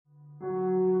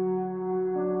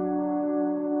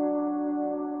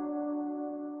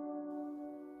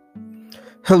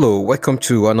Hello, welcome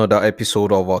to another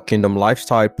episode of our Kingdom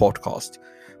Lifestyle podcast.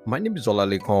 My name is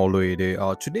Olalekan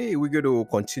Oloide. Today we're going to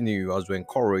continue as we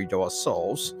encourage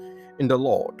ourselves in the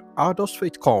Lord. How does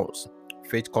faith comes?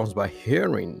 Faith comes by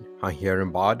hearing, and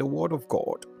hearing by the word of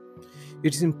God.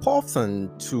 It is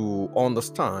important to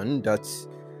understand that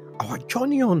our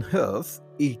journey on earth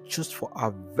is just for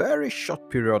a very short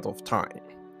period of time.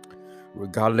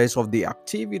 Regardless of the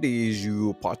activities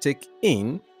you partake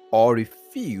in or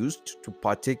refused to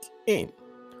partake in,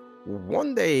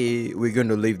 one day we're going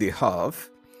to leave the earth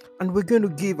and we're going to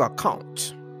give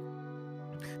account.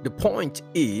 The point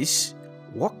is,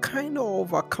 what kind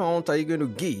of account are you going to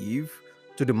give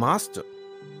to the master?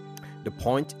 The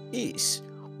point is,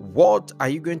 what are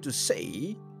you going to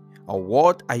say, or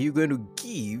what are you going to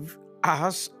give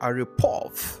as a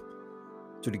report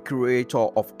to the creator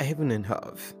of heaven and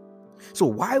earth? So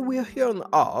while we're here on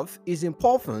earth, it's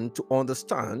important to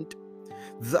understand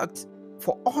that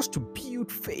for us to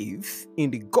build faith in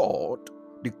the God,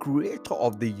 the creator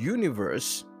of the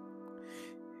universe,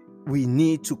 we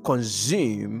need to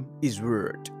consume his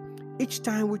word. Each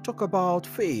time we talk about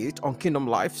faith on Kingdom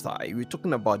Lifestyle, we're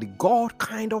talking about the God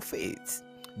kind of faith,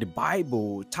 the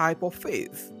Bible type of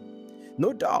faith.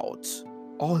 No doubt,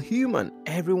 all human,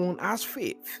 everyone has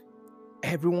faith.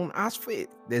 Everyone has faith.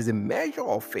 There's a measure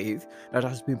of faith that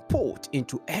has been put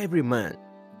into every man.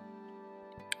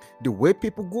 The way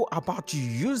people go about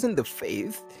using the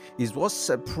faith is what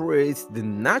separates the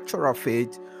natural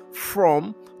faith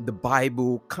from the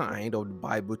Bible kind or the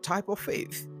Bible type of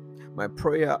faith. My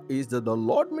prayer is that the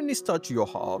Lord minister to your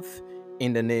heart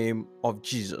in the name of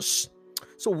Jesus.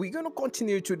 So we're going to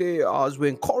continue today as we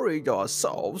encourage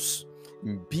ourselves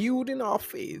in building our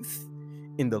faith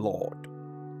in the Lord.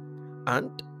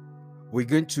 And we're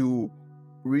going to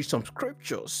read some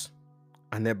scriptures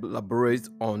and elaborate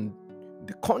on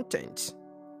the content.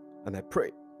 And I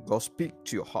pray God speak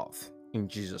to your heart in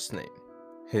Jesus' name.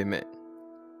 Amen.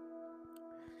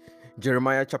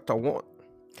 Jeremiah chapter 1.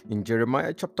 In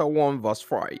Jeremiah chapter 1, verse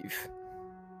 5.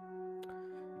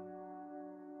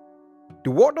 The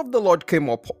word of the Lord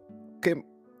came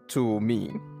to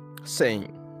me,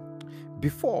 saying,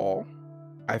 Before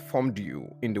I formed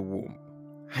you in the womb,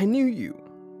 I knew you.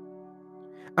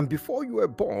 And before you were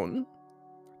born,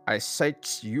 I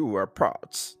set you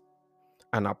apart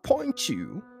and appoint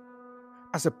you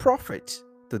as a prophet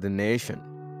to the nation.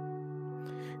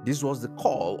 This was the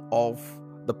call of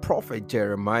the prophet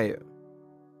Jeremiah.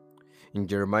 In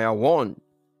Jeremiah 1,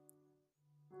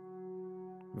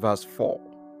 verse 4,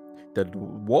 the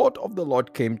word of the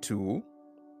Lord came to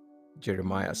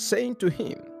Jeremiah, saying to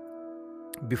him,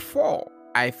 Before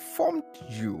I formed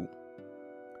you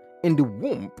in the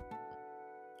womb,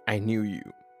 I knew you.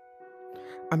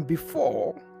 And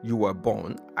before you were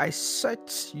born, I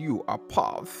set you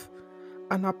apart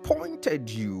and appointed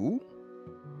you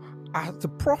as the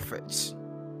prophet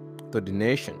to the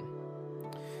nation.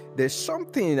 There's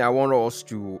something I want us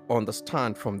to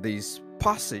understand from this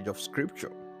passage of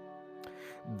scripture,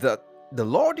 that the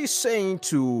Lord is saying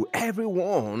to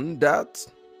everyone that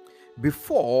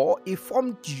before he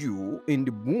formed you in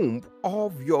the womb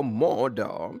of your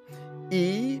mother,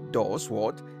 he does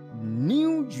what?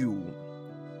 Knew you.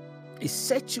 He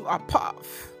set you apart.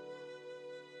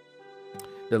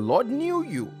 The Lord knew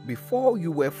you before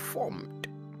you were formed.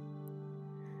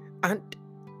 And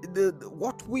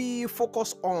what we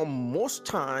focus on most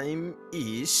time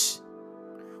is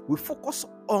we focus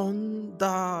on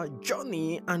the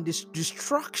journey and this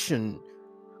distraction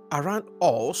around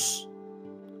us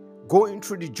going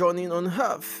through the journey on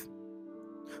earth,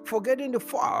 forgetting the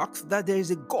fact that there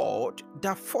is a God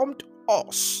that formed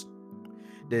us.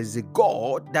 There's a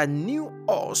God that knew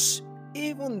us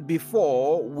even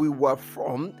before we were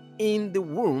formed in the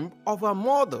womb of our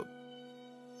mother.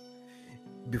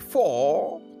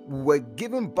 Before we were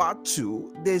given birth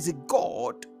to, there's a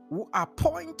God who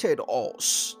appointed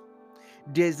us.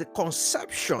 There's a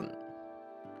conception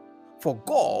for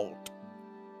God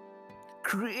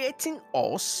creating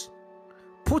us,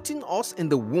 putting us in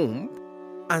the womb,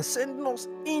 and sending us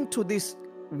into this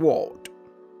world.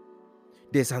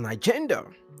 There's an agenda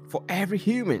for every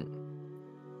human.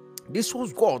 This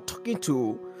was God talking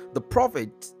to the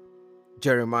prophet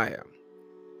Jeremiah,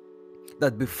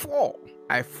 that before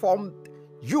I formed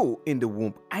you in the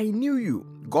womb, I knew you.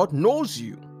 God knows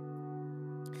you.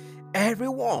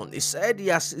 Everyone, he said, he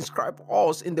has inscribed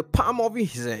us in the palm of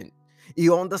his hand. He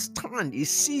understands, he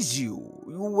sees you.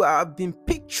 You have been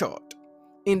pictured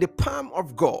in the palm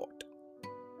of God.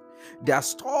 There are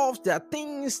stuff, there are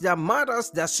things, there are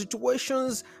matters, there are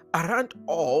situations around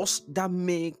us that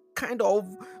may kind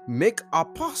of make a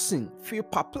person feel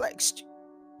perplexed.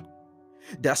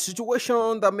 There are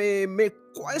situations that may make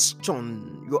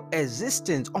question your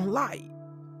existence online.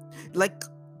 Like,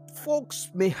 folks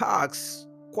may ask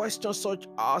questions such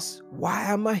as, why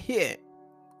am I here?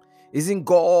 Isn't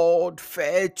God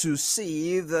fair to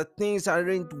see that things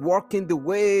aren't working the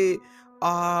way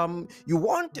you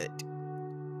wanted?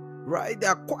 Right? There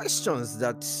are questions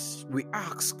that we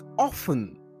ask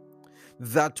often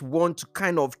that want to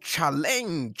kind of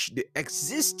challenge the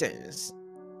existence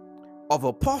of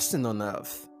a person on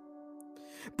earth.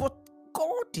 But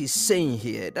God is saying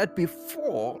here that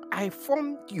before I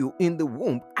formed you in the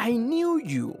womb, I knew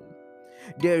you.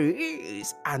 There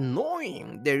is a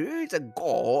knowing, there is a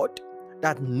God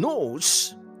that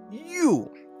knows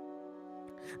you.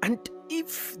 And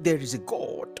if there is a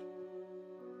God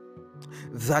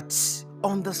that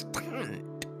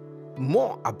understands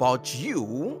more about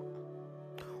you,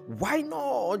 why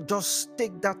not just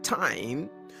take that time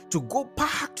to go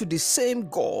back to the same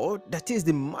God that is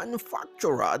the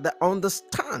manufacturer that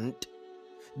understands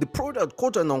the product,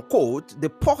 quote and unquote, the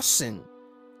person,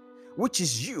 which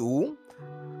is you,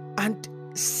 and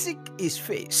seek his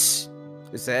face.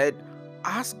 He said,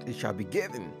 ask, it shall be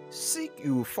given. Seek,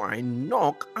 you will find.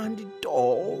 Knock, and the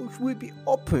door will be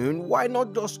open. Why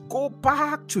not just go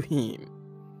back to him?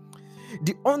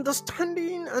 The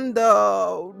understanding and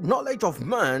the knowledge of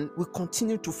man will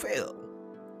continue to fail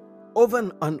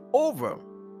over and over.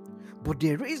 But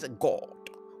there is a God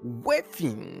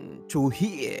waiting to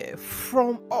hear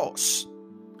from us.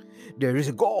 There is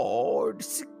a God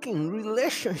seeking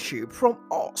relationship from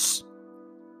us.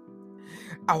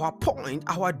 Our point,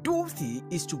 our duty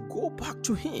is to go back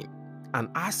to him and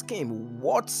ask him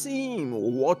what's him,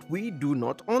 what we do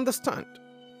not understand.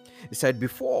 He said,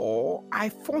 before I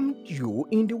formed you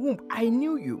in the womb, I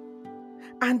knew you.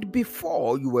 And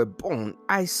before you were born,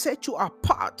 I set you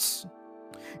apart.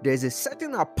 There's a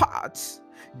setting apart.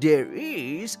 There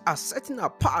is a setting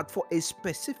apart for a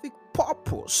specific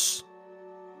purpose.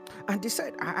 And he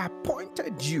said, I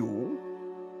appointed you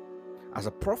as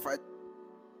a prophet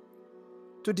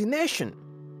to the nation.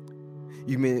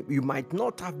 You might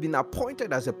not have been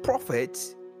appointed as a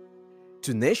prophet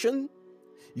to nation.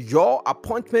 Your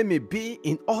appointment may be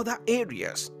in other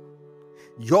areas.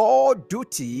 Your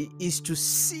duty is to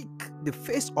seek the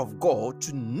face of God,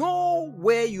 to know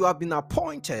where you have been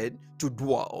appointed to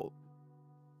dwell.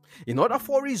 In order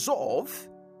for resolve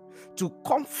to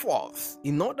come forth,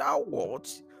 in other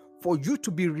words, for you to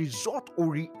be result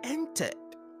oriented,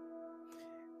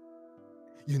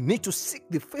 you need to seek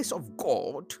the face of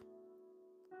God.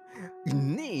 You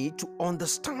need to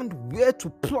understand where to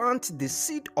plant the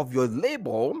seed of your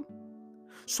labor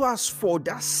so as for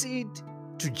that seed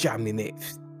to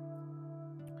germinate.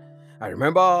 I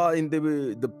remember in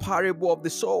the parable of the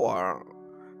sower,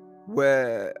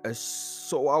 where a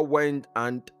sower went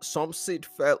and some seed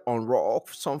fell on rock,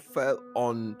 some fell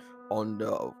on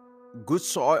the good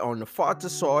soil, on the fertile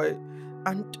soil,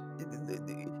 and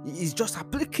it's just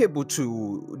applicable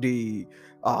to the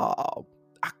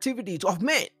activities of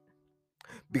men,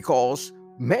 because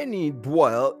many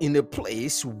dwell in a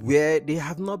place where they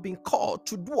have not been called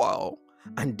to dwell,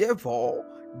 and therefore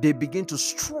they begin to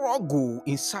struggle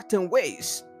in certain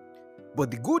ways.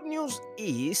 But the good news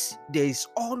is there is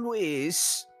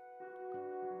always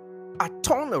a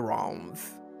turnaround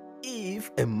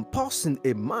if a person,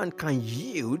 a man, can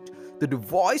yield to the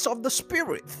voice of the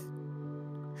Spirit.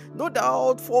 No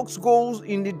doubt folks goes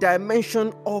in the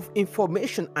dimension of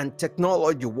information and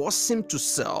technology, what seem to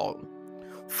sell,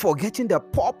 forgetting the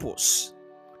purpose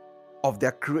of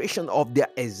their creation, of their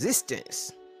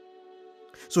existence.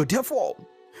 So therefore,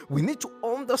 we need to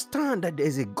understand that there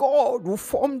is a God who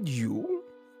formed you.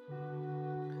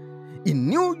 He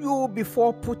knew you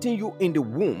before putting you in the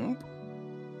womb,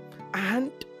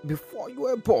 and before you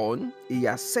were born, he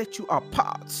has set you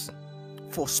apart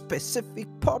for specific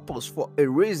purpose, for a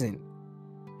reason.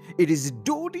 It is the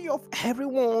duty of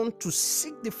everyone to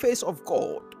seek the face of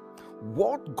God,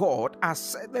 what God has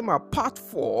set them apart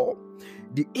for,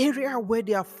 the area where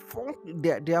they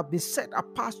have been set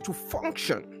apart to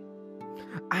function,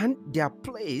 and their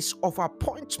place of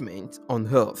appointment on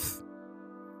earth.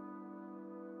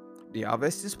 The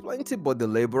harvest is plenty, but the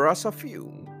laborers are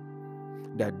few.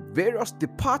 There are various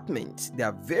departments, there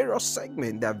are various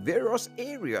segments, there are various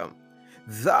areas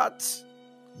that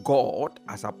God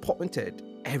has appointed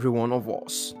every one of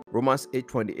us. Romans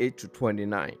 8:28 to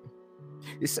 29.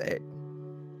 He said,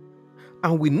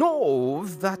 and we know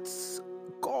that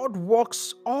God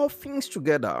works all things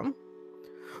together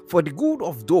for the good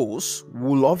of those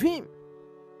who love him,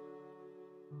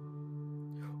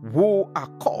 who are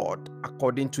called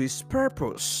according to his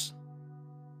purpose.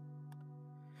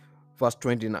 Verse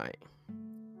 29.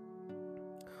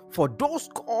 For those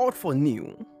God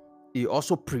foreknew, he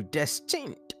also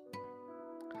predestined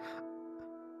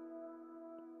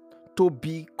to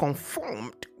be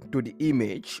conformed to the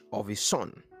image of his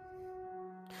Son,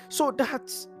 so that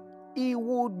he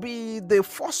would be the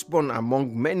firstborn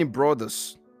among many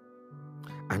brothers.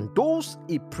 And those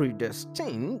he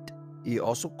predestined, he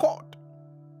also called.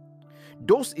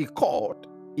 Those he called,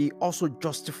 he also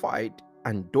justified.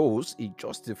 And those he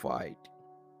justified,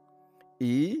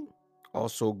 he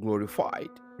also glorified.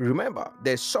 Remember,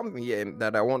 there's something here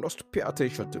that I want us to pay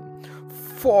attention to.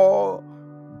 For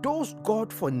those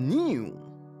God foreknew,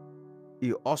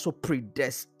 he also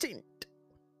predestined.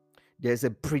 There's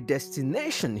a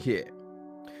predestination here.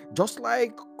 Just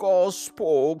like God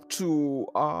spoke to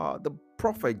the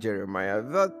prophet Jeremiah,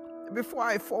 that before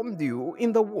I formed you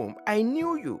in the womb, I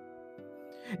knew you.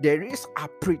 There is a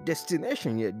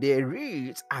predestination here. There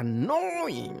is a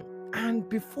knowing. And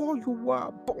before you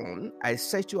were born, I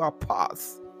set you apart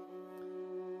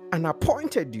and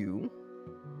appointed you.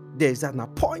 There's an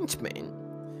appointment.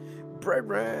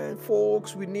 Brethren,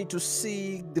 folks, we need to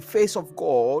seek the face of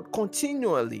God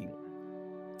continually.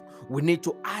 We need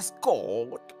to ask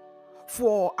God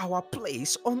for our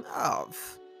place on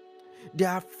earth. There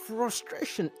are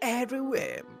frustration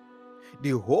everywhere.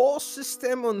 The whole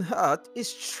system on earth is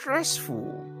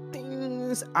stressful.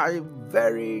 Things are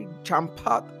very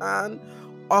jam-packed and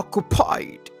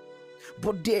occupied.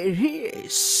 But there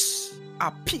is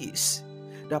a peace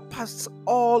that passes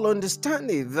all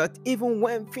understanding, that even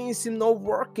when things seem not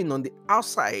working on the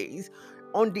outside,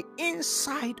 on the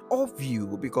inside of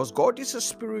you, because God is a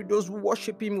spirit, those who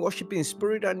worship him in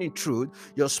spirit and in truth,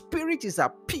 your spirit is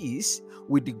at peace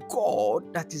with the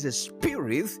God that is a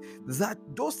spirit, that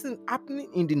those things happening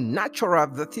in the natural,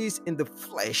 that is in the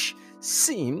flesh,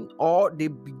 seem or they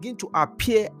begin to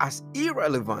appear as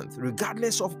irrelevant,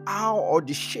 regardless of how or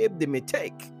the shape they may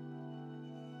take.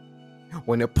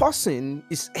 When a person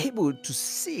is able to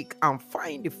seek and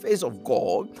find the face of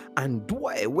God and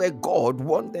dwell where God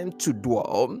wants them to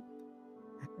dwell,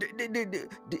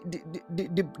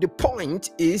 the point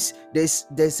is there's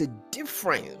a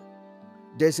different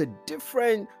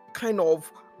kind of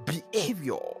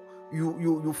behavior.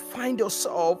 You find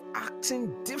yourself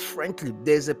acting differently.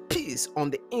 There's a peace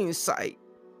on the inside.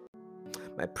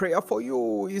 My prayer for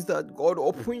you is that God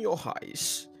open your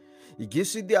eyes. He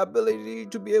gives you the ability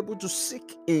to be able to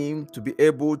seek him, to be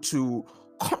able to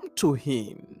come to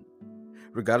him.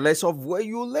 Regardless of where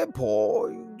you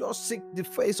labor, you just seek the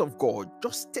face of God.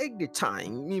 Just take the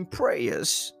time in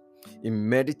prayers, in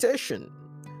meditation,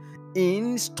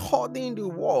 in studying the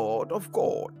word of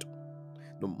God.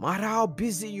 No matter how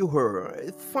busy you are,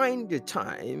 find the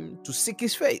time to seek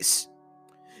his face.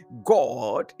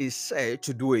 God is said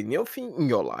to do a new thing in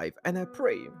your life, and I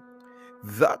pray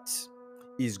that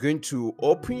is going to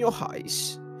open your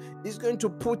eyes. It's going to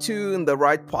put you in the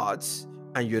right paths,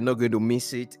 and you're not going to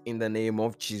miss it in the name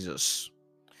of Jesus.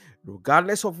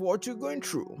 Regardless of what you're going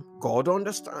through, God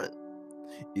understands.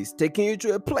 He's taking you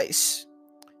to a place.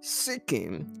 Seek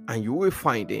him, and you will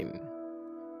find him.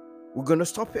 We're going to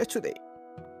stop here today,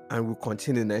 and we'll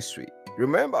continue next week.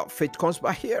 Remember, faith comes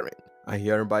by hearing, and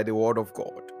hearing by the word of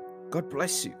God. God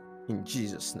bless you in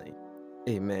Jesus' name.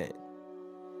 Amen.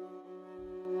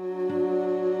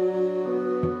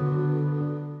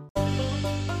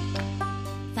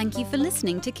 Thank you for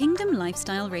listening to Kingdom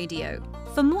Lifestyle Radio.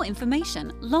 For more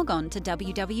information, log on to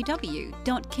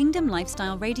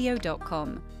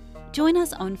www.kingdomlifestyleradio.com. Join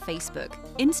us on Facebook,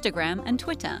 Instagram, and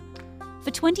Twitter. For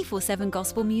 24/7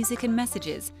 gospel music and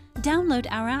messages, download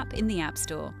our app in the App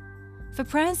Store. For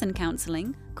prayers and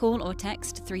counseling, call or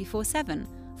text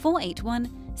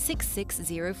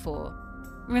 347-481-6604.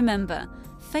 Remember,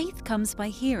 faith comes by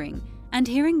hearing, and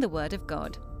hearing the Word of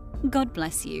God. God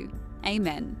bless you.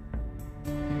 Amen.